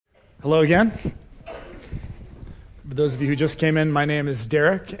Hello again. For those of you who just came in, my name is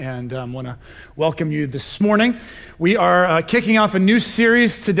Derek, and I want to welcome you this morning. We are kicking off a new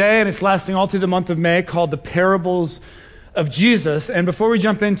series today, and it's lasting all through the month of May, called The Parables of Jesus. And before we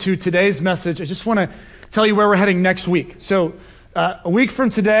jump into today's message, I just want to tell you where we're heading next week. So a week from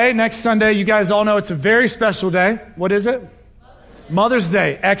today, next Sunday, you guys all know it's a very special day. What is it? Mother's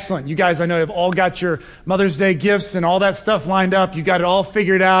Day. Excellent. You guys, I know, have all got your Mother's Day gifts and all that stuff lined up. You got it all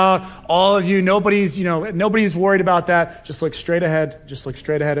figured out. All of you, nobody's worried about that. Just look straight ahead. Just look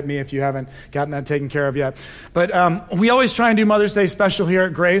straight ahead at me if you haven't gotten that taken care of yet. But we always try and do Mother's Day special here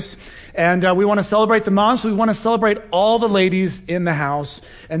at Grace. And we want to celebrate the moms. We want to celebrate all the ladies in the house.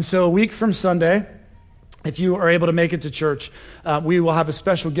 And so a week from Sunday, if you are able to make it to church, we will have a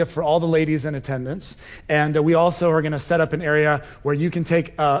special gift for all the ladies in attendance. And we also are going to set up an area where you can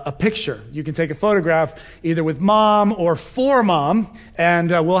take a picture. You can take a photograph either with mom or for mom.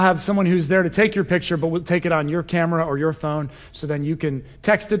 And we'll have someone who's there to take your picture, but we'll take it on your camera or your phone. So then you can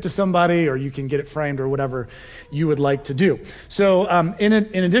text it to somebody or you can get it framed or whatever you would like to do. So in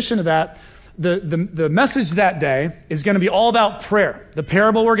addition to that, the message that day is going to be all about prayer. The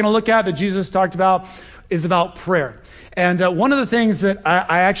parable we're going to look at that Jesus talked about is about prayer. And one of the things that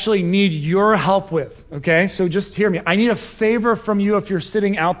I actually need your help with, okay? So just hear me. I need a favor from you if you're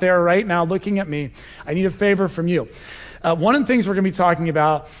sitting out there right now looking at me. I need a favor from you. One of the things we're going to be talking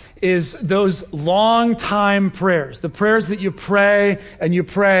about is those long time prayers, the prayers that you pray and you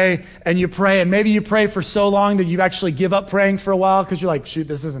pray and you pray, and maybe you pray for so long that you actually give up praying for a while because you're like, shoot,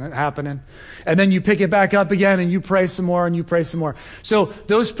 this isn't happening. And then you pick it back up again and you pray some more and you pray some more. So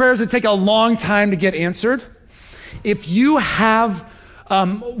those prayers that take a long time to get answered, if you have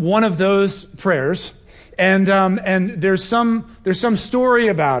one of those prayers and there's some story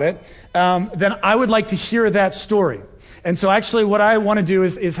about it, then I would like to hear that story. And so actually what I want to do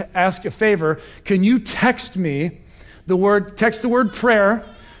is ask a favor. Can you text me the word prayer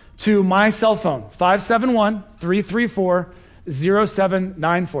to my cell phone,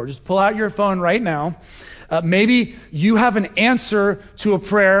 571-334-0794. Just pull out your phone right now. Maybe you have an answer to a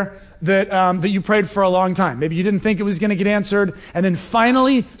prayer that you prayed for a long time. Maybe you didn't think it was going to get answered, and then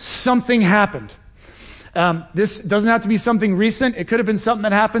finally something happened. This doesn't have to be something recent. It could have been something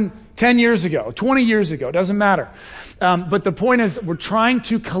that happened 10 years ago, 20 years ago. It doesn't matter. But the point is, we're trying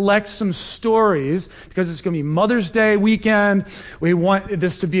to collect some stories because it's going to be Mother's Day weekend. We want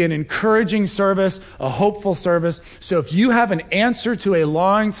this to be an encouraging service, a hopeful service. So if you have an answer to a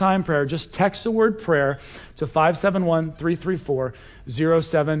long time prayer, just text the word prayer to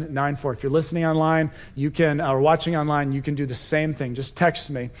 571-334-0794. If you're listening online, or watching online, you can do the same thing. Just text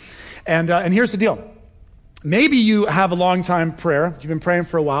me. And here's the deal. Maybe you have a long time prayer, you've been praying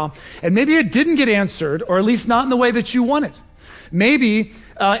for a while, and maybe it didn't get answered, or at least not in the way that you wanted. Maybe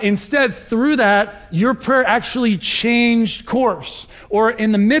instead, through that, your prayer actually changed course. Or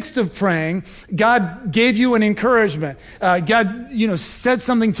in the midst of praying, God gave you an encouragement. God, said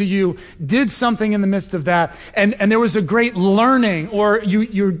something to you, did something in the midst of that, and there was a great learning, or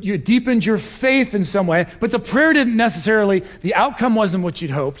you deepened your faith in some way, but the prayer didn't necessarily, the outcome wasn't what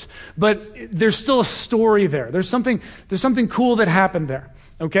you'd hoped, but there's still a story there. There's something cool that happened there.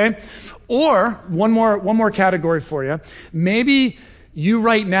 Okay? Or one more category for you. Maybe you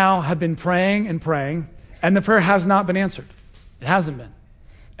right now have been praying and praying, and the prayer has not been answered. It hasn't been.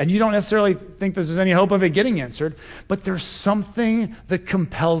 And you don't necessarily think there's any hope of it getting answered, but there's something that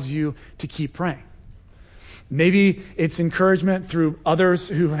compels you to keep praying. Maybe it's encouragement through others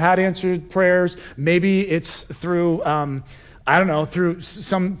who had answered prayers. Maybe it's through through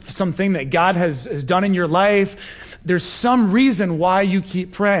something that God has done in your life. There's some reason why you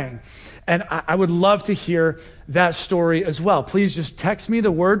keep praying. And I would love to hear that story as well. Please just text me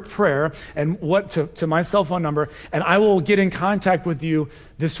the word prayer and to my cell phone number, and I will get in contact with you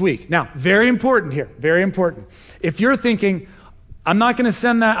this week. Now, very important here, very important. If you're thinking, I'm not going to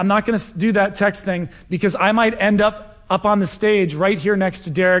send that, I'm not going to do that text thing because I might end up on the stage right here next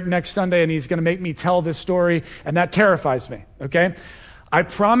to Derek next Sunday, and he's going to make me tell this story, and that terrifies me, okay? I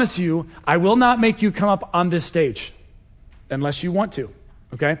promise you, I will not make you come up on this stage unless you want to,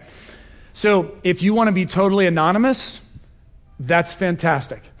 okay? So if you want to be totally anonymous, that's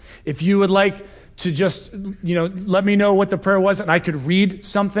fantastic. If you would like to just, let me know what the prayer was and I could read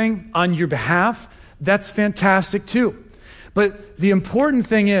something on your behalf, that's fantastic too. But the important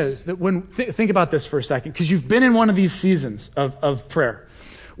thing is that think about this for a second, because you've been in one of these seasons of prayer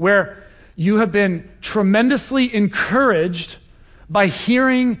where you have been tremendously encouraged by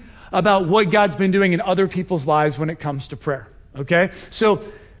hearing about what God's been doing in other people's lives when it comes to prayer, okay? So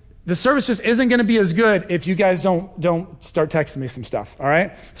the service just isn't going to be as good if you guys don't start texting me some stuff, all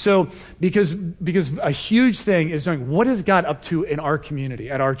right? So because a huge thing is knowing what is God up to in our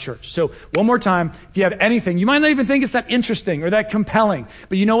community, at our church. So one more time, if you have anything, you might not even think it's that interesting or that compelling,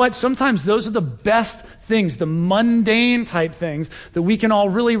 but you know what? Sometimes those are the best things, the mundane type things that we can all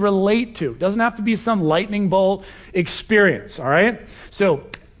really relate to. It doesn't have to be some lightning bolt experience, all right? So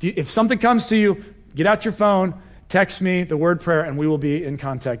if something comes to you, get out your phone, text me the word prayer, and we will be in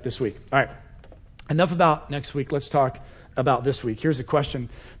contact this week. All right, enough about next week. Let's talk about this week. Here's a question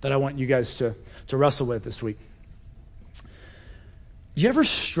that I want you guys to wrestle with this week. Do you ever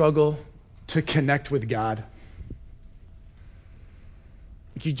struggle to connect with God?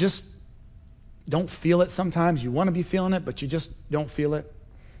 You just don't feel it sometimes. You want to be feeling it, but you just don't feel it.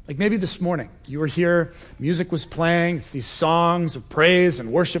 Like maybe this morning, you were here, music was playing, it's these songs of praise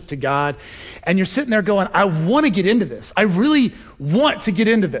and worship to God, and you're sitting there going, I want to get into this. I really want to get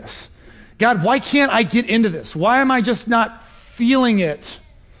into this. God, why can't I get into this? Why am I just not feeling it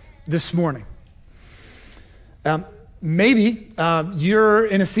this morning? Maybe you're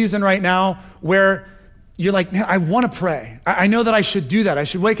in a season right now where you're like, man, I want to pray. I know that I should do that. I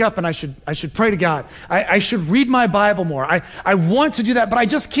should wake up and I should pray to God. I should read my Bible more. I want to do that, but I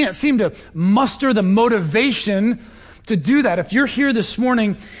just can't seem to muster the motivation to do that. If you're here this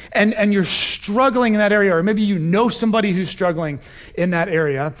morning and you're struggling in that area, or maybe you know somebody who's struggling in that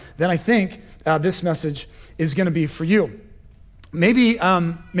area, then I think this message is going to be for you. Maybe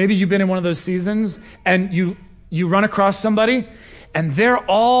you've been in one of those seasons and you run across somebody and they're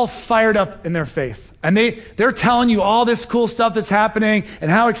all fired up in their faith. And they're telling you all this cool stuff that's happening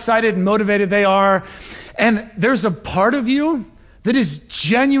and how excited and motivated they are. And there's a part of you that is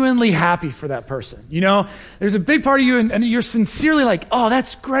genuinely happy for that person. You know, there's a big part of you and you're sincerely like, oh,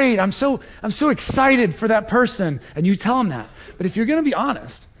 that's great. I'm so excited for that person. And you tell them that. But if you're going to be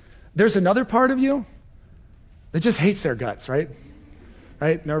honest, there's another part of you that just hates their guts, right?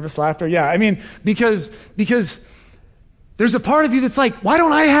 Right? Nervous laughter. Yeah. I mean, because there's a part of you that's like, why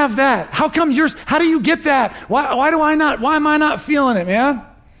don't I have that? How come yours? How do you get that? Why am I not feeling it, man?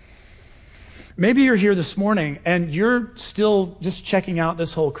 Maybe you're here this morning and you're still just checking out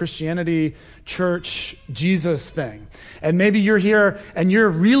this whole Christianity, church, Jesus thing. And maybe you're here and you're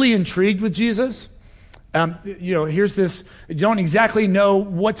really intrigued with Jesus. Here's this, you don't exactly know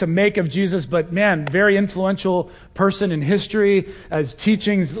what to make of Jesus, but man, very influential person in history. His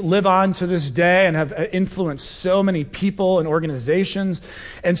teachings live on to this day and have influenced so many people and organizations.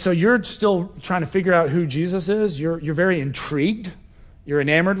 And so you're still trying to figure out who Jesus is. You're very intrigued. You're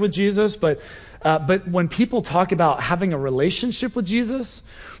enamored with Jesus, but when people talk about having a relationship with Jesus,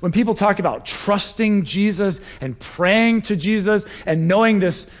 when people talk about trusting Jesus and praying to Jesus and knowing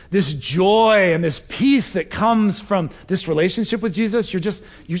this joy and this peace that comes from this relationship with Jesus, you're just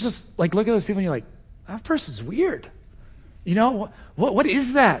like, look at those people and you're like, that person's weird. You know, what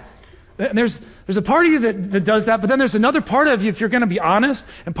is that? And there's a part of you that does that, but then there's another part of you, if you're going to be honest,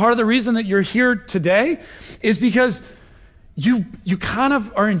 and part of the reason that you're here today is because you kind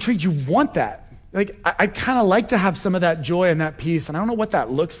of are intrigued. You want that. Like, I kind of like to have some of that joy and that peace, and I don't know what that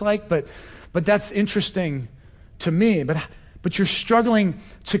looks like, but that's interesting to me. But you're struggling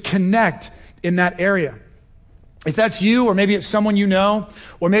to connect in that area. If that's you, or maybe it's someone you know,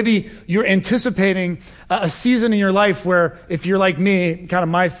 or maybe you're anticipating a season in your life where, if you're like me, kind of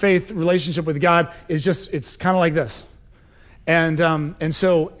my faith relationship with God is it's kind of like this. And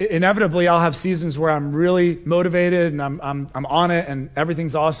so inevitably I'll have seasons where I'm really motivated and I'm on it and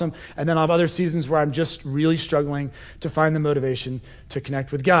everything's awesome. And then I'll have other seasons where I'm just really struggling to find the motivation to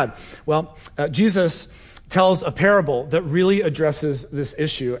connect with God. Well, Jesus tells a parable that really addresses this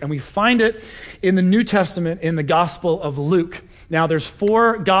issue. And we find it in the New Testament in the Gospel of Luke. Now, there's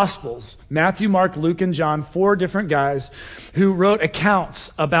 4 Gospels, Matthew, Mark, Luke, and John, 4 different guys who wrote accounts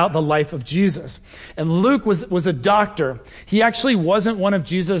about the life of Jesus. And Luke was a doctor. He actually wasn't one of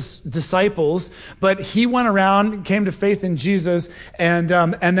Jesus' disciples, but he went around, came to faith in Jesus, and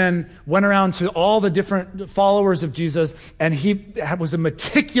then went around to all the different followers of Jesus, and he was a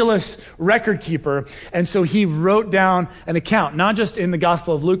meticulous record keeper. And so he wrote down an account, not just in the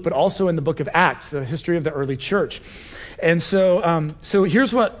Gospel of Luke, but also in the book of Acts, the history of the early church. And so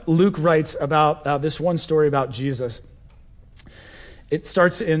here's what Luke writes about this one story about Jesus. It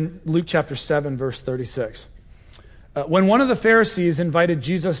starts in Luke chapter 7, verse 36. When one of the Pharisees invited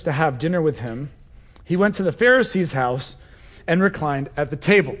Jesus to have dinner with him, he went to the Pharisee's house and reclined at the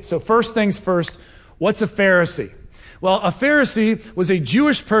table. So first things first, what's a Pharisee? Well, a Pharisee was a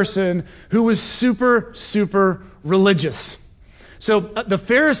Jewish person who was super, super religious. So the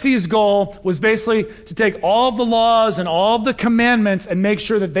Pharisees' goal was basically to take all of the laws and all of the commandments and make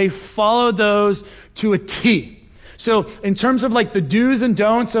sure that they followed those to a T. So in terms of like the do's and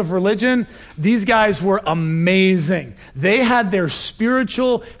don'ts of religion, these guys were amazing. They had their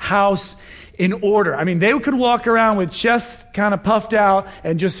spiritual house in order. I mean, they could walk around with chests kind of puffed out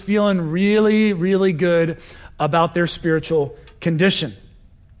and just feeling really, really good about their spiritual condition.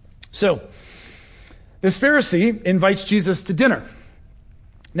 So this Pharisee invites Jesus to dinner.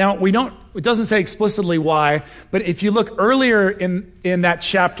 Now, it doesn't say explicitly why, but if you look earlier in that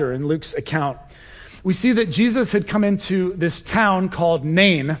chapter, in Luke's account, we see that Jesus had come into this town called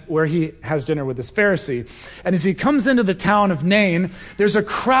Nain, where he has dinner with this Pharisee. And as he comes into the town of Nain, there's a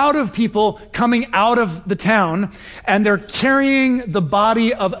crowd of people coming out of the town, and they're carrying the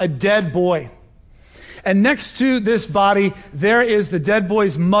body of a dead boy. And next to this body, there is the dead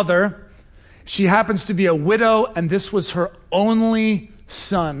boy's mother. She happens to be a widow, and this was her only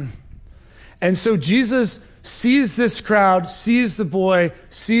son. And so Jesus sees this crowd, sees the boy,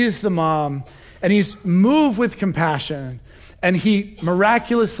 sees the mom, and he's moved with compassion, and he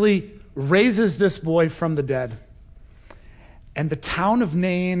miraculously raises this boy from the dead. And the town of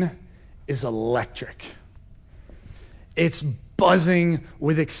Nain is electric. It's buzzing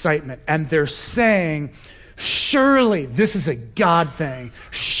with excitement, and they're saying, surely this is a God thing.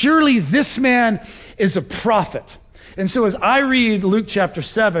 Surely this man is a prophet. And so as I read Luke chapter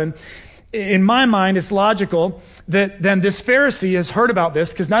 7, in my mind, it's logical that then this Pharisee has heard about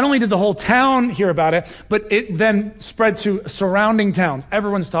this, because not only did the whole town hear about it, but it then spread to surrounding towns.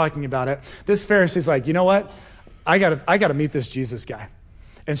 Everyone's talking about it. This Pharisee's like, you know what? I gotta meet this Jesus guy.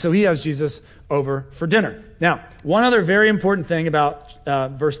 And so he has Jesus over for dinner. Now, one other very important thing about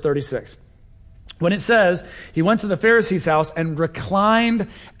verse 36. When it says, he went to the Pharisee's house and reclined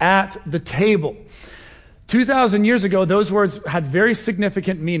at the table. 2,000 years ago, those words had very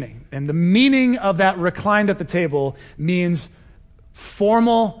significant meaning. And the meaning of that reclined at the table means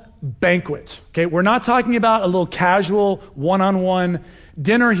formal banquet. Okay, we're not talking about a little casual one-on-one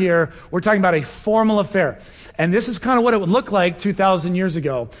dinner here. We're talking about a formal affair. And this is kind of what it would look like 2,000 years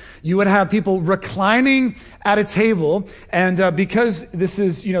ago. You would have people reclining at a table, and because this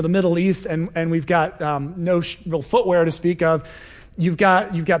is, the Middle East, and we've got no real footwear to speak of, You've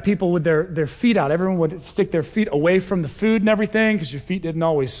got people with their feet out. Everyone would stick their feet away from the food and everything because your feet didn't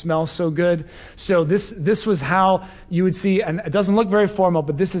always smell so good. So this was how you would see, and it doesn't look very formal,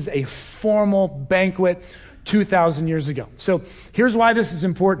 but this is a formal banquet 2,000 years ago. So here's why this is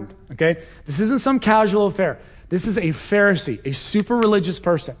important, okay? This isn't some casual affair. This is a Pharisee, a super religious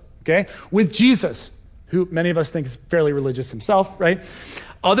person, okay? With Jesus, who many of us think is fairly religious himself, right?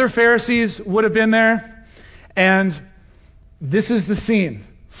 Other Pharisees would have been there, and this is the scene.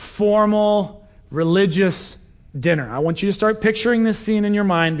 Formal, religious dinner. I want you to start picturing this scene in your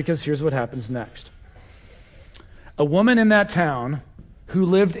mind, because here's what happens next. A woman in that town who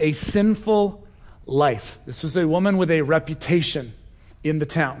lived a sinful life. This was a woman with a reputation in the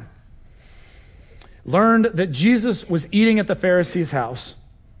town. Learned that Jesus was eating at the Pharisee's house.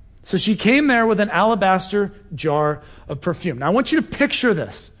 So she came there with an alabaster jar of perfume. Now I want you to picture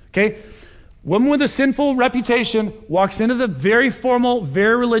this, okay? Woman with a sinful reputation walks into the very formal,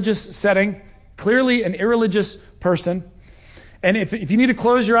 very religious setting, clearly an irreligious person. And if you need to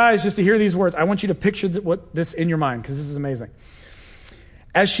close your eyes just to hear these words, I want you to picture this in your mind, because this is amazing.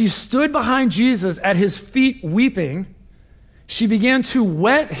 As she stood behind Jesus at his feet weeping, she began to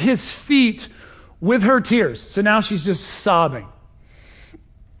wet his feet with her tears. So now she's just sobbing.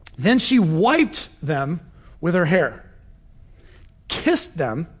 Then she wiped them with her hair, kissed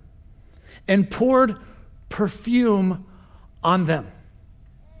them, and poured perfume on them.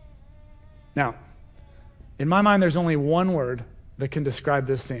 Now, in my mind, there's only one word that can describe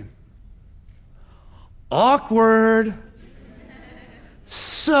this scene. Awkward.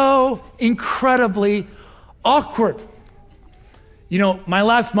 So incredibly awkward. My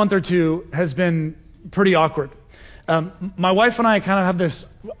last month or two has been pretty awkward. My wife and I kind of have this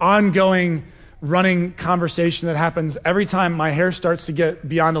ongoing running conversation that happens every time my hair starts to get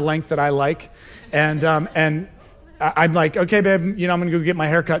beyond a length that I like. And I'm like, okay, babe, I'm going to go get my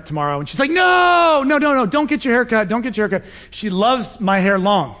hair cut tomorrow. And she's like, no, don't get your hair cut. Don't get your hair cut. She loves my hair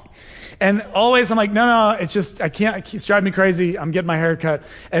long. And always I'm like, no, it's just, I can't, it's driving me crazy. I'm getting my hair cut.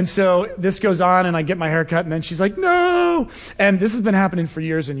 And so this goes on and I get my hair cut, and then she's like, no. And this has been happening for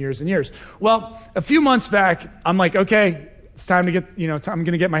years and years and years. Well, a few months back, I'm like, okay, it's time to get, I'm going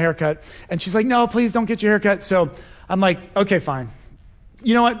to get my hair cut. And she's like, no, please don't get your hair cut. So I'm like, okay, fine.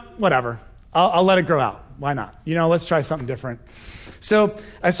 You know what? Whatever. I'll let it grow out. Why not? Let's try something different. So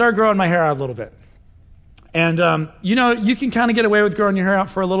I started growing my hair out a little bit. And, you can kind of get away with growing your hair out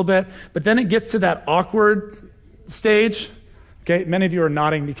for a little bit, but then it gets to that awkward stage. Okay, many of you are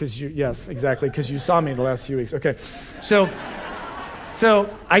nodding because yes, exactly, because you saw me the last few weeks. Okay, so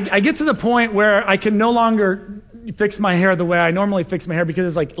I get to the point where I can no longer fix my hair the way I normally fix my hair because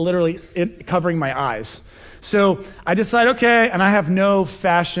it's like literally covering my eyes. So I decide, okay, and I have no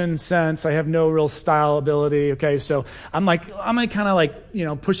fashion sense. I have no real style ability. Okay, so I'm gonna kind of like,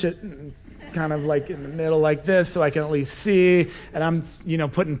 push it kind of like in the middle like this so I can at least see. And I'm,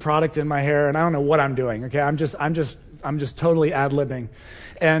 putting product in my hair and I don't know what I'm doing. Okay, I'm just totally ad-libbing.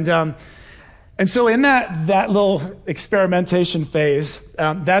 And so in that little experimentation phase,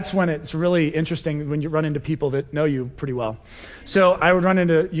 that's when it's really interesting when you run into people that know you pretty well. So I would run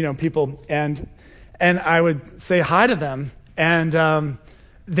into, people and I would say hi to them and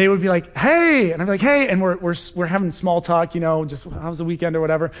they would be like, hey, and I'd be like, hey, and we're having small talk, just how's the weekend or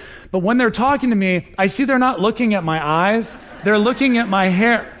whatever. But when they're talking to me, I see they're not looking at my eyes, they're looking at my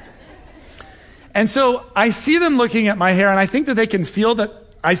hair. And so I see them looking at my hair, and I think that they can feel that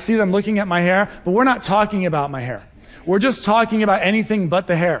I see them looking at my hair, but we're not talking about my hair. We're just talking about anything but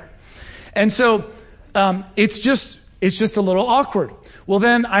the hair. And so it's just a little awkward. Well,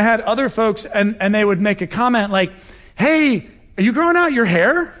 then I had other folks, and they would make a comment like, hey, are you growing out your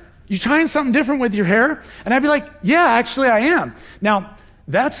hair? You trying something different with your hair? And I'd be like, yeah, actually I am. Now,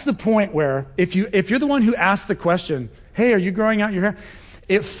 that's the point where if you're the one who asked the question, hey, are you growing out your hair?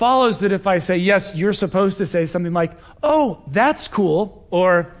 It follows that if I say, yes, you're supposed to say something like, oh, that's cool,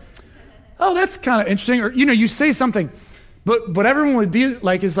 or, oh, that's kind of interesting, or, you say something. But what everyone would be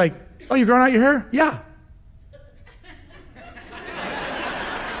like is like, oh, you're growing out your hair? Yeah.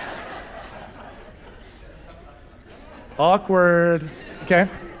 Awkward. Okay.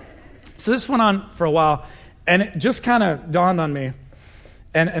 So this went on for a while, and it just kind of dawned on me.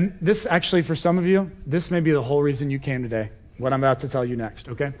 And this actually, for some of you, this may be the whole reason you came today. What I'm about to tell you next,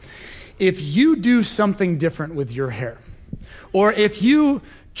 okay? If you do something different with your hair, or if you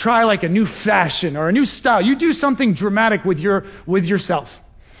try like a new fashion or a new style, you do something dramatic with yourself,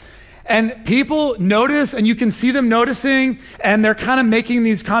 and people notice, and you can see them noticing, and they're kind of making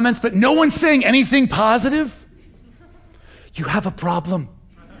these comments, but no one's saying anything positive, you have a problem,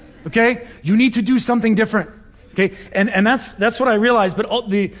 okay? You need to do something different. Okay, and that's what I realized. But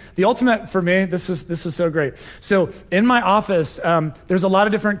the ultimate for me, this was so great. So in my office, there's a lot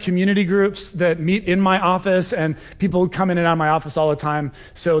of different community groups that meet in my office, and people come in and out of my office all the time.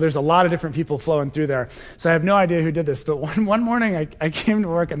 So there's a lot of different people flowing through there. So I have no idea who did this. But one morning I came to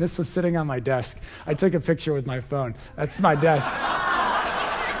work, and this was sitting on my desk. I took a picture with my phone. That's my desk.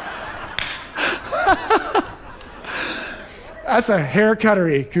 That's a hair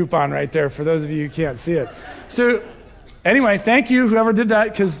cuttery coupon right there for those of you who can't see it. So anyway, thank you, whoever did that,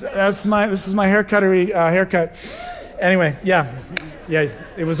 because this is my hair cuttery haircut. Anyway, yeah,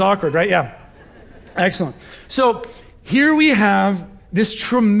 it was awkward, right? Yeah, excellent. So here we have this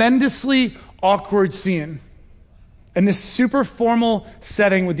tremendously awkward scene in this super formal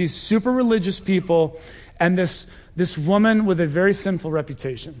setting with these super religious people and this woman with a very sinful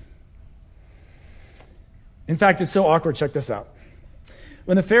reputation. In fact, it's so awkward. Check this out.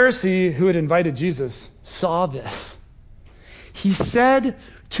 When the Pharisee who had invited Jesus saw this, he said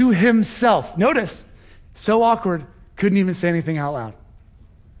to himself, notice, so awkward, couldn't even say anything out loud.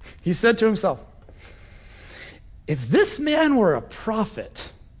 He said to himself, if this man were a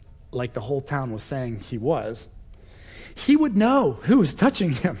prophet, like the whole town was saying he was, he would know who is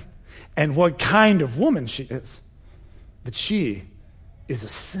touching him and what kind of woman she is, that she is a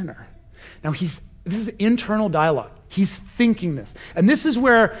sinner. Now this is internal dialogue. He's thinking this. And this is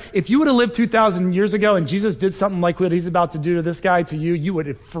where, if you would have lived 2,000 years ago and Jesus did something like what he's about to do to this guy to you, you would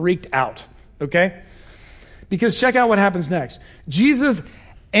have freaked out, okay? Because check out what happens next. Jesus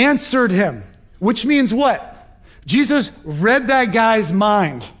answered him, which means what? Jesus read that guy's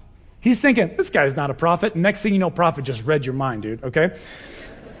mind. He's thinking, this guy's not a prophet. Next thing you know, prophet just read your mind, dude, okay?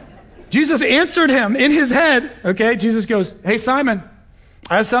 Jesus answered him in his head, okay? Jesus goes, hey, Simon,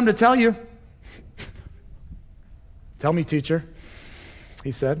 I have something to tell you. Tell me, teacher,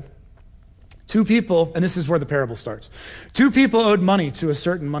 he said. 2 people, and this is where the parable starts. 2 people owed money to a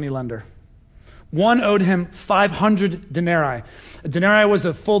certain moneylender. One owed him 500 denarii. A denarii was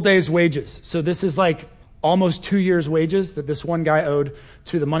a full day's wages. So this is like almost 2 years' wages that this one guy owed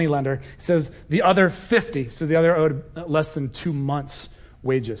to the moneylender. It says the other 50, so the other owed less than 2 months'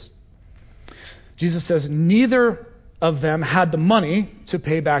 wages. Jesus says neither of them had the money to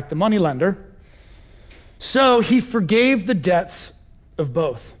pay back the moneylender. So he forgave the debts of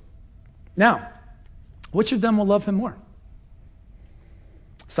both. Now, which of them will love him more?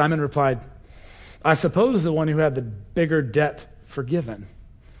 Simon replied, I suppose the one who had the bigger debt forgiven.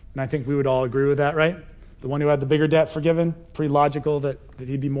 And I think we would all agree with that, right? The one who had the bigger debt forgiven, pretty logical that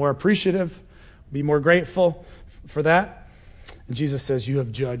he'd be more appreciative, be more grateful for that. And Jesus says, you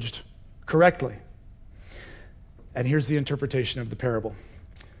have judged correctly. And here's the interpretation of the parable.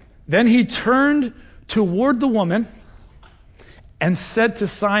 Then he turned toward the woman and said to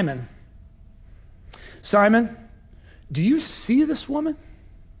Simon, Simon, do you see this woman?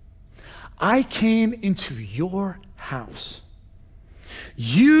 I came into your house.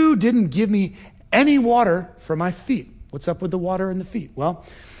 You didn't give me any water for my feet. What's up with the water in the feet? Well,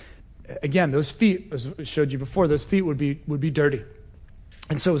 again, those feet, as I showed you before, those feet would be dirty.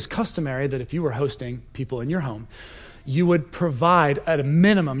 And so it was customary that if you were hosting people in your home, you would provide, at a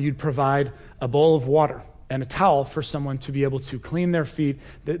minimum, you'd provide a bowl of water and a towel for someone to be able to clean their feet.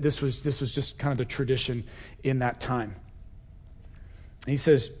 This was just kind of the tradition in that time. And he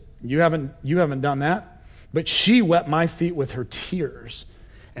says, you haven't done that, but she wet my feet with her tears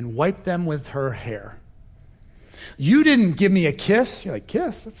and wiped them with her hair. You didn't give me a kiss. You're like,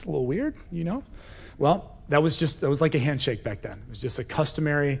 kiss? That's a little weird, you know? Well, that was like a handshake back then. It was just a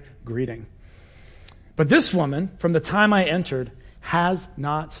customary greeting. But this woman, from the time I entered, has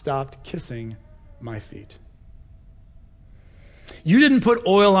not stopped kissing my feet. You didn't put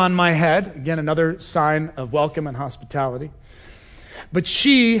oil on my head. Again, another sign of welcome and hospitality. But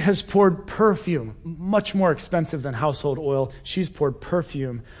she has poured perfume, much more expensive than household oil. She's poured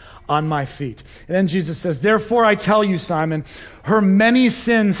perfume on my feet. And then Jesus says, therefore I tell you, Simon, her many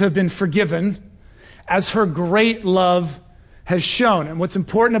sins have been forgiven as her great love has shown. And what's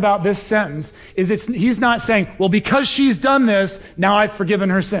important about this sentence is he's not saying, well, because she's done this, now I've forgiven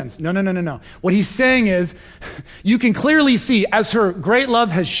her sins. No. What he's saying is, you can clearly see, as her great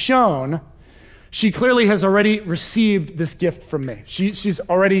love has shown, she clearly has already received this gift from me. She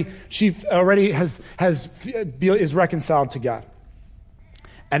already is reconciled to God.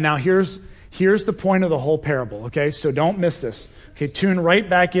 And now here's the point of the whole parable, okay? So don't miss this. Okay, tune right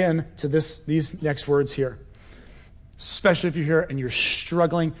back in to these next words here. Especially if you're here and you're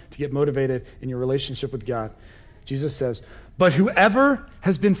struggling to get motivated in your relationship with God. Jesus says, but whoever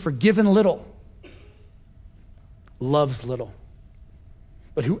has been forgiven little loves little.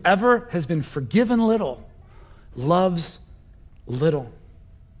 But whoever has been forgiven little loves little.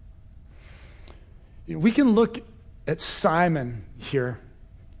 We can look at Simon here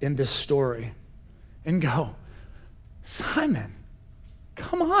in this story and go, Simon,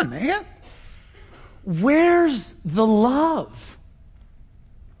 come on, man. Where's the love?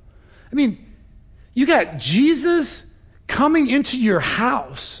 I mean, you got Jesus coming into your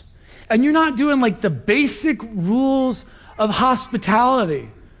house, and you're not doing like the basic rules of hospitality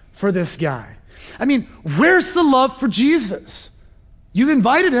for this guy. I mean, where's the love for Jesus? You've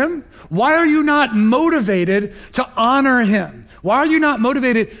invited him. Why are you not motivated to honor him? Why are you not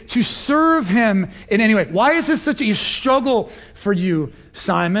motivated to serve him in any way? Why is this such a struggle for you,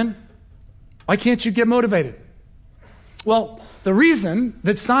 Simon? Why can't you get motivated? Well, the reason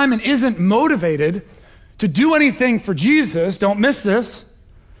that Simon isn't motivated to do anything for Jesus, don't miss this,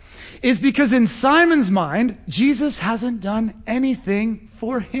 is because in Simon's mind, Jesus hasn't done anything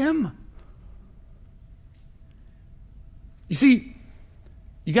for him. You see,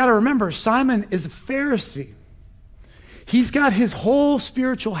 you got to remember, Simon is a Pharisee. He's got his whole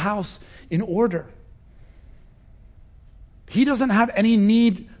spiritual house in order. He doesn't have any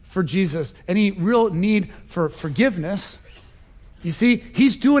need for Jesus, any real need for forgiveness. You see,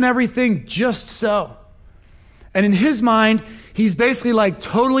 he's doing everything just so. And in his mind, he's basically like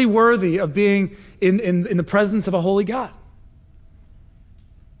totally worthy of being in the presence of a holy God.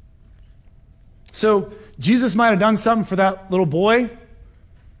 So Jesus might have done something for that little boy,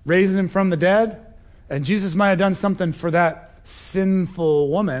 raising him from the dead. And Jesus might have done something for that sinful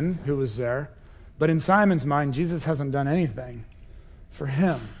woman who was there. But in Simon's mind, Jesus hasn't done anything for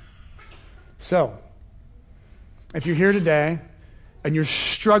him. So, if you're here today and you're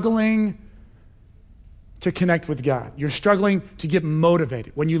struggling to connect with God, you're struggling to get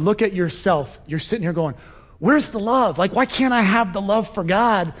motivated. When you look at yourself, you're sitting here going, where's the love? Like, why can't I have the love for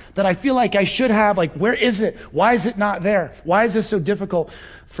God that I feel like I should have? Like, where is it? Why is it not there? Why is this so difficult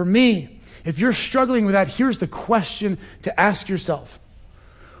for me? If you're struggling with that, here's the question to ask yourself.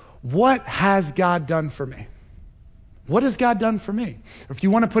 What has God done for me? What has God done for me? Or if you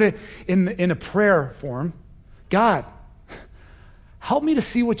want to put it in a prayer form, God, help me to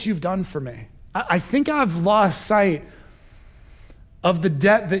see what you've done for me. I think I've lost sight of the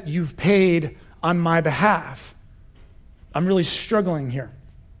debt that you've paid on my behalf. I'm really struggling here.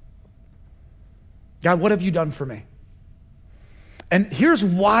 God, what have you done for me? And here's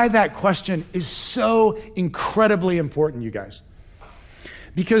why that question is so incredibly important, you guys.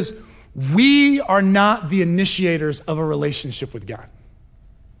 Because we are not the initiators of a relationship with God.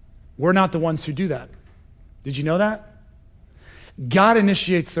 We're not the ones who do that. Did you know that? God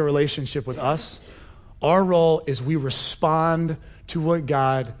initiates the relationship with us. Our role is we respond to what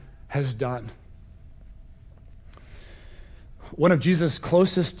God has done. One of Jesus'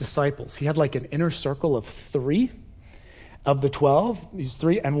 closest disciples, he had like an inner circle of 3 of the 12, these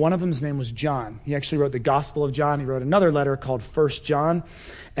 3, and one of them's name was John. He actually wrote the Gospel of John. He wrote another letter called 1 John.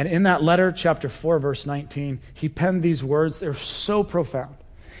 And in that letter, chapter 4, verse 19, he penned these words. They're so profound.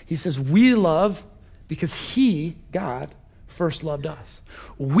 He says, we love because he, God, first loved us.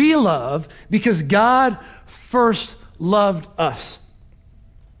 We love because God first loved us.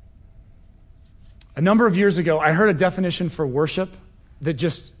 A number of years ago, I heard a definition for worship that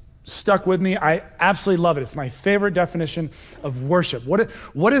just stuck with me. I absolutely love it. It's my favorite definition of worship.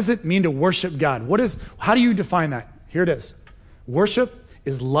 What does it mean to worship God? How do you define that? Here it is. Worship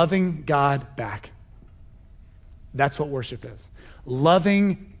is loving God back. That's what worship is.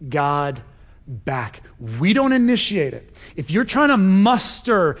 Loving God back. We don't initiate it. If you're trying to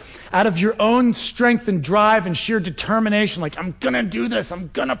muster out of your own strength and drive and sheer determination, like, I'm going to do this, I'm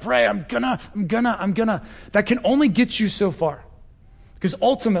going to pray, I'm going to, that can only get you so far. Because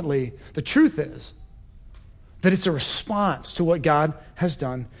ultimately, the truth is that it's a response to what God has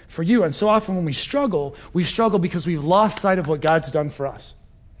done for you. And so often when we struggle because we've lost sight of what God's done for us.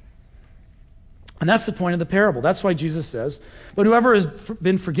 And that's the point of the parable. That's why Jesus says, but whoever has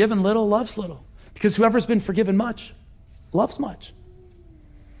been forgiven little loves little. Because whoever's been forgiven much loves much.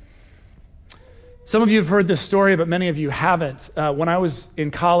 Some of you have heard this story, but many of you haven't. When I was in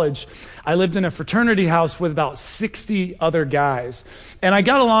college, I lived in a fraternity house with about 60 other guys. And I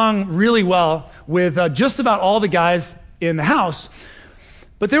got along really well with just about all the guys in the house.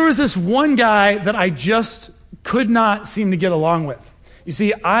 But there was this one guy that I just could not seem to get along with. You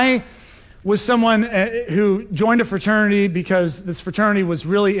see, I was someone who joined a fraternity because this fraternity was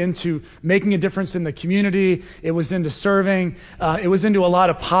really into making a difference in the community. It was into serving. It was into a lot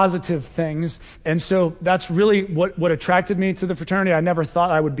of positive things. And so that's really what attracted me to the fraternity. I never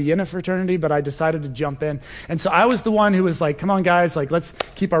thought I would be in a fraternity, but I decided to jump in. And so I was the one who was like, come on, guys, like, let's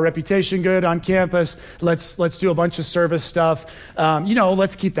keep our reputation good on campus. Let's do a bunch of service stuff.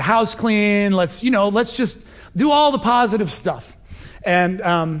 Let's keep the house clean. Let's just do all the positive stuff. And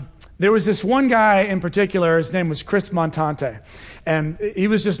there was this one guy in particular, his name was Chris Montante, and he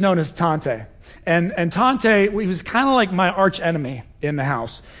was just known as Tante. And Tante, he was kind of like my arch enemy in the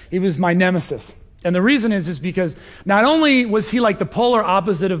house. He was my nemesis. And the reason is because not only was he like the polar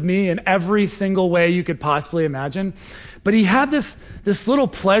opposite of me in every single way you could possibly imagine, but he had this little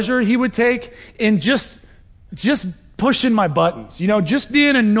pleasure he would take in just pushing my buttons, just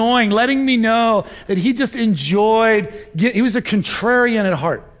being annoying, letting me know that he just enjoyed, he was a contrarian at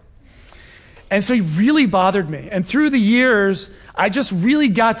heart. And so he really bothered me. And through the years, I just really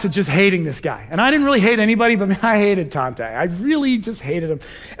got to just hating this guy. And I didn't really hate anybody, but I hated Tante. I really just hated him.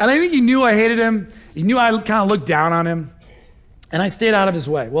 And I think he knew I hated him. He knew I kind of looked down on him. And I stayed out of his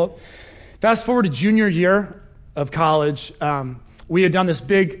way. Well, fast forward to junior year of college, we had done this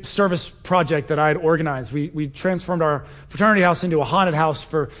big service project that I had organized. We transformed our fraternity house into a haunted house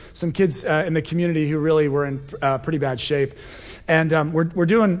for some kids in the community who really were in pretty bad shape. And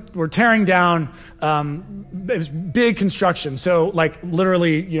we're tearing down, it was big construction. So like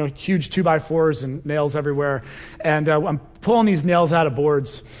literally, huge 2x4s and nails everywhere. And I'm pulling these nails out of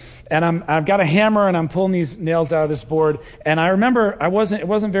boards. And I've got a hammer and I'm pulling these nails out of this board. And I remember it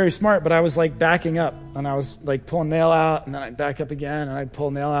wasn't very smart, but I was like backing up and I was like pulling nail out and then I'd back up again and I'd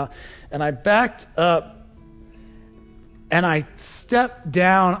pull nail out. And I backed up and I stepped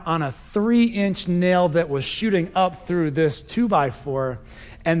down on a 3-inch nail that was shooting up through this 2x4.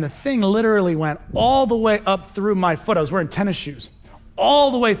 And the thing literally went all the way up through my foot. I was wearing tennis shoes,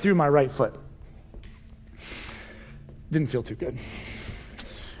 all the way through my right foot. Didn't feel too good.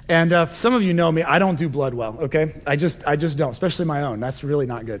 And some of you know me, I don't do blood well, okay? I just don't, especially my own. That's really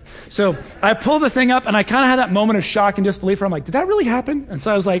not good. So I pulled the thing up, and I kind of had that moment of shock and disbelief where I'm like, did that really happen? And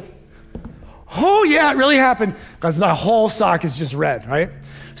so I was like, oh, yeah, it really happened, because my whole sock is just red, right?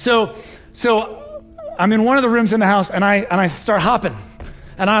 So I'm in one of the rooms in the house, and I start hopping.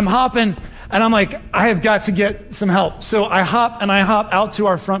 And I'm hopping, and I'm like, I have got to get some help. So I hop out to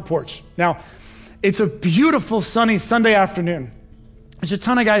our front porch. Now, it's a beautiful, sunny Sunday afternoon. There's a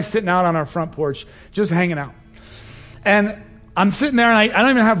ton of guys sitting out on our front porch, just hanging out. And I'm sitting there, and I don't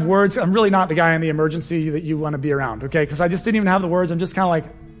even have words. I'm really not the guy in the emergency that you want to be around, okay? Because I just didn't even have the words. I'm just kind of like,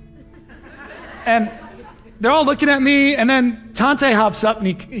 and they're all looking at me, and then Tante hops up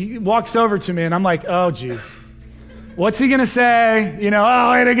and he walks over to me, and I'm like, oh, geez. What's he going to say?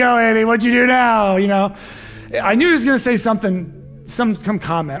 Oh, way to go, Eddie. What'd you do now? I knew he was going to say something, some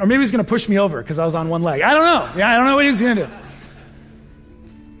comment, or maybe he was going to push me over because I was on one leg. I don't know. Yeah, I don't know what he was going to do.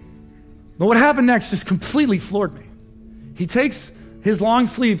 But what happened next just completely floored me. He takes his long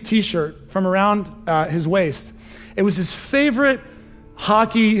sleeve t-shirt from around his waist. It was his favorite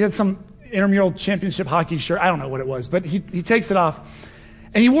hockey. He had some intramural championship hockey shirt. I don't know what it was, but he takes it off.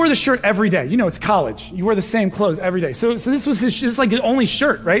 And he wore the shirt every day. It's college. You wear the same clothes every day. So this was this is like his only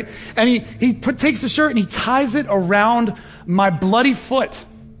shirt, right? And he takes the shirt and he ties it around my bloody foot.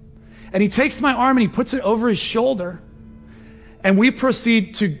 And he takes my arm and he puts it over his shoulder. And we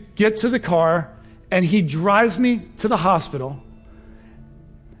proceed to get to the car, and he drives me to the hospital.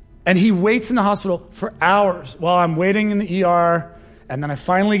 And he waits in the hospital for hours while I'm waiting in the ER. And then I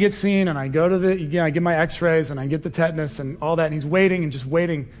finally get seen, and I go to I get my x-rays, and I get the tetanus and all that, and he's waiting and just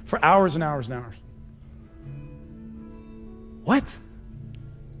waiting for hours and hours and hours. What?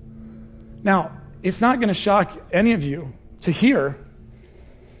 Now, it's not going to shock any of you to hear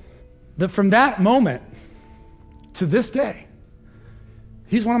that from that moment to this day,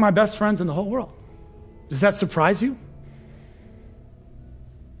 he's one of my best friends in the whole world. Does that surprise you?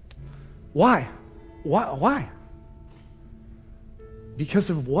 Why? Why? Because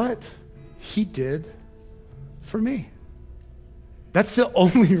of what he did for me. That's the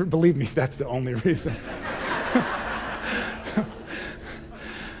only, believe me, that's the only reason.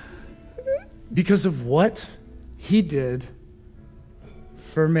 Because of what he did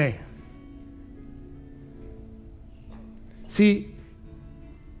for me. See,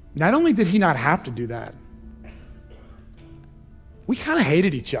 not only did he not have to do that, we kind of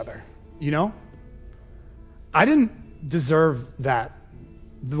hated each other, I didn't deserve that.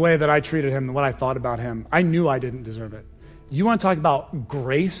 The way that I treated him, what I thought about him, I knew I didn't deserve it. You want to talk about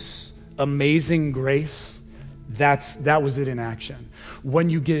grace, amazing grace? That was it in action. When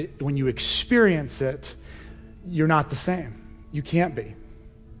you experience it, you're not the same. You can't be.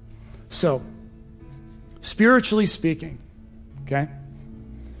 So, spiritually speaking, okay,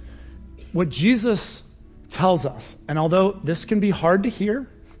 what Jesus tells us, and although this can be hard to hear,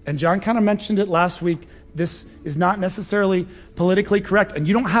 and John kind of mentioned it last week, this is not necessarily politically correct, and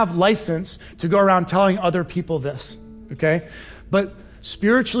you don't have license to go around telling other people this, okay? But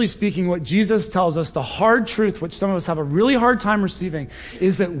spiritually speaking, what Jesus tells us, the hard truth, which some of us have a really hard time receiving,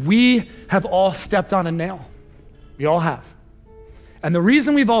 is that we have all stepped on a nail. We all have. And the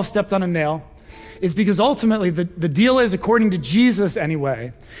reason we've all stepped on a nail is because ultimately the deal is, according to Jesus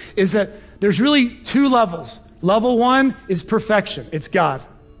anyway, is that there's really two levels. Level one is perfection. It's God,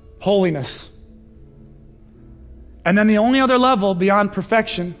 holiness. And then the only other level beyond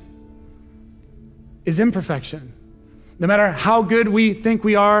perfection is imperfection. No matter how good we think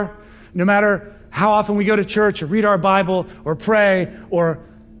we are, no matter how often we go to church or read our Bible or pray or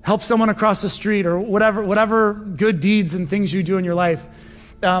help someone across the street or whatever good deeds and things you do in your life,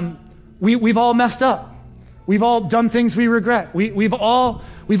 we've all messed up. We've all done things we regret. We've all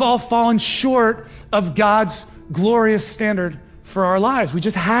fallen short of God's glorious standard for our lives. We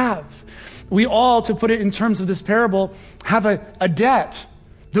just have. We all, to put it in terms of this parable, have a debt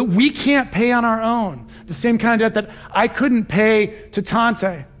that we can't pay on our own. The same kind of debt that I couldn't pay to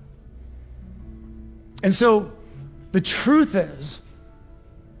Tante. And so the truth is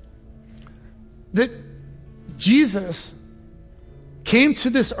that Jesus came to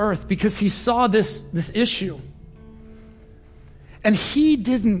this earth because he saw this issue. And he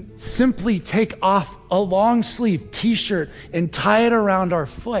didn't simply take off a long sleeve t-shirt and tie it around our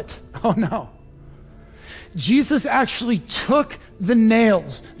foot. Oh no. Jesus actually took the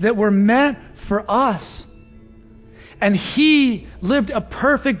nails that were meant for us. And he lived a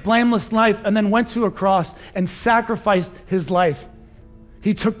perfect, blameless life and then went to a cross and sacrificed his life.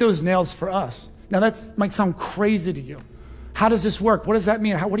 He took those nails for us. Now that might sound crazy to you. How does this work? What does that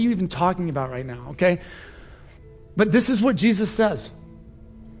mean? What are you even talking about right now? Okay? But this is what Jesus says,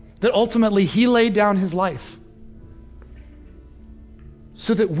 that ultimately he laid down his life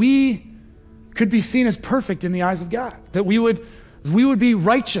so that we could be seen as perfect in the eyes of God, that we would be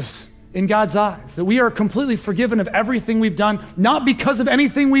righteous in God's eyes, that we are completely forgiven of everything we've done, not because of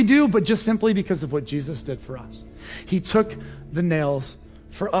anything we do, but just simply because of what Jesus did for us. He took the nails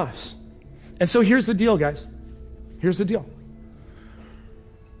for us. And so here's the deal, guys. Here's the deal.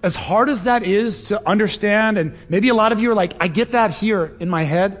 As hard as that is to understand, and maybe a lot of you are like, I get that here in my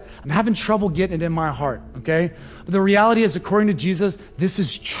head, I'm having trouble getting it in my heart, okay? But the reality is, according to Jesus, this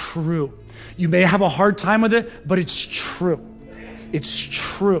is true. You may have a hard time with it, but it's true. It's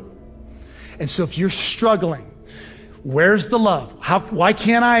true. And so if you're struggling, where's the love? Why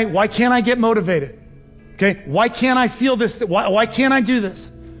can't I get motivated? Okay, why can't I feel this? Why can't I do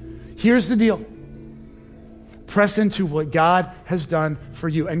this? Here's the deal. Press into what God has done for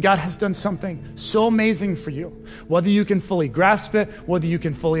you. And God has done something so amazing for you. Whether you can fully grasp it, whether you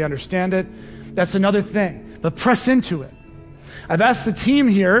can fully understand it, that's another thing. But press into it. I've asked the team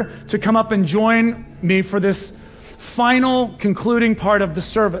here to come up and join me for this final concluding part of the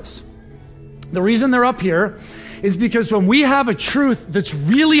service. The reason they're up here is because when we have a truth that's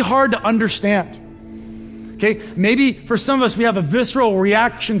really hard to understand, okay, maybe for some of us, we have a visceral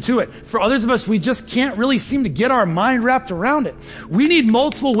reaction to it. For others of us, we just can't really seem to get our mind wrapped around it. We need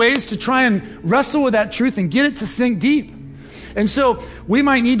multiple ways to try and wrestle with that truth and get it to sink deep. And so we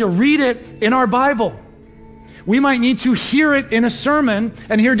might need to read it in our Bible. We might need to hear it in a sermon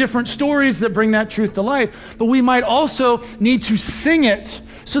and hear different stories that bring that truth to life. But we might also need to sing it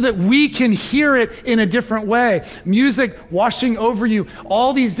so that we can hear it in a different way. Music washing over you,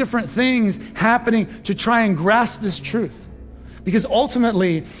 all these different things happening to try and grasp this truth. Because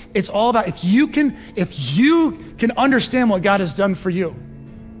ultimately, it's all about if you can understand what God has done for you,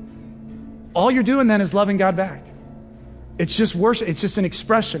 all you're doing then is loving God back. It's just worship. It's just an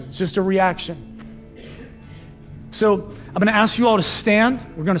expression. It's just a reaction. So I'm going to ask you all to stand.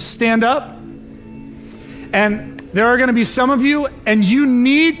 We're going to stand up. And there are going to be some of you, and you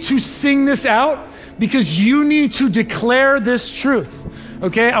need to sing this out because you need to declare this truth.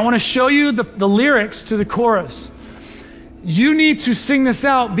 Okay? I want to show you the lyrics to the chorus. You need to sing this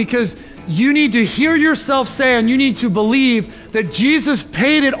out because you need to hear yourself say, and you need to believe that Jesus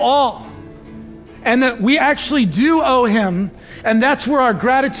paid it all and that we actually do owe him. And that's where our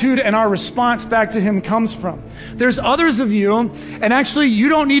gratitude and our response back to him comes from. There's others of you, and actually you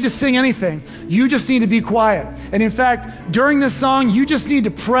don't need to sing anything. You just need to be quiet. And in fact, during this song, you just need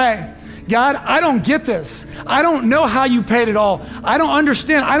to pray. God, I don't get this. I don't know how you paid it all. I don't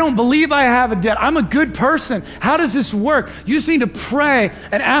understand. I don't believe I have a debt. I'm a good person. How does this work? You just need to pray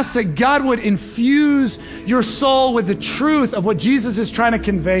and ask that God would infuse your soul with the truth of what Jesus is trying to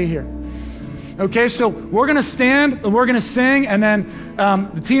convey here. Okay, so we're going to stand, we're going to sing, and then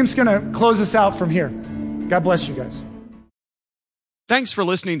the team's going to close us out from here. God bless you guys. Thanks for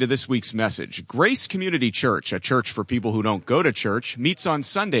listening to this week's message. Grace Community Church, a church for people who don't go to church, meets on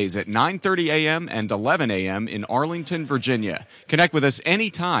Sundays at 9:30 a.m. and 11 a.m. in Arlington, Virginia. Connect with us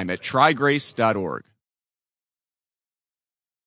anytime at trygrace.org.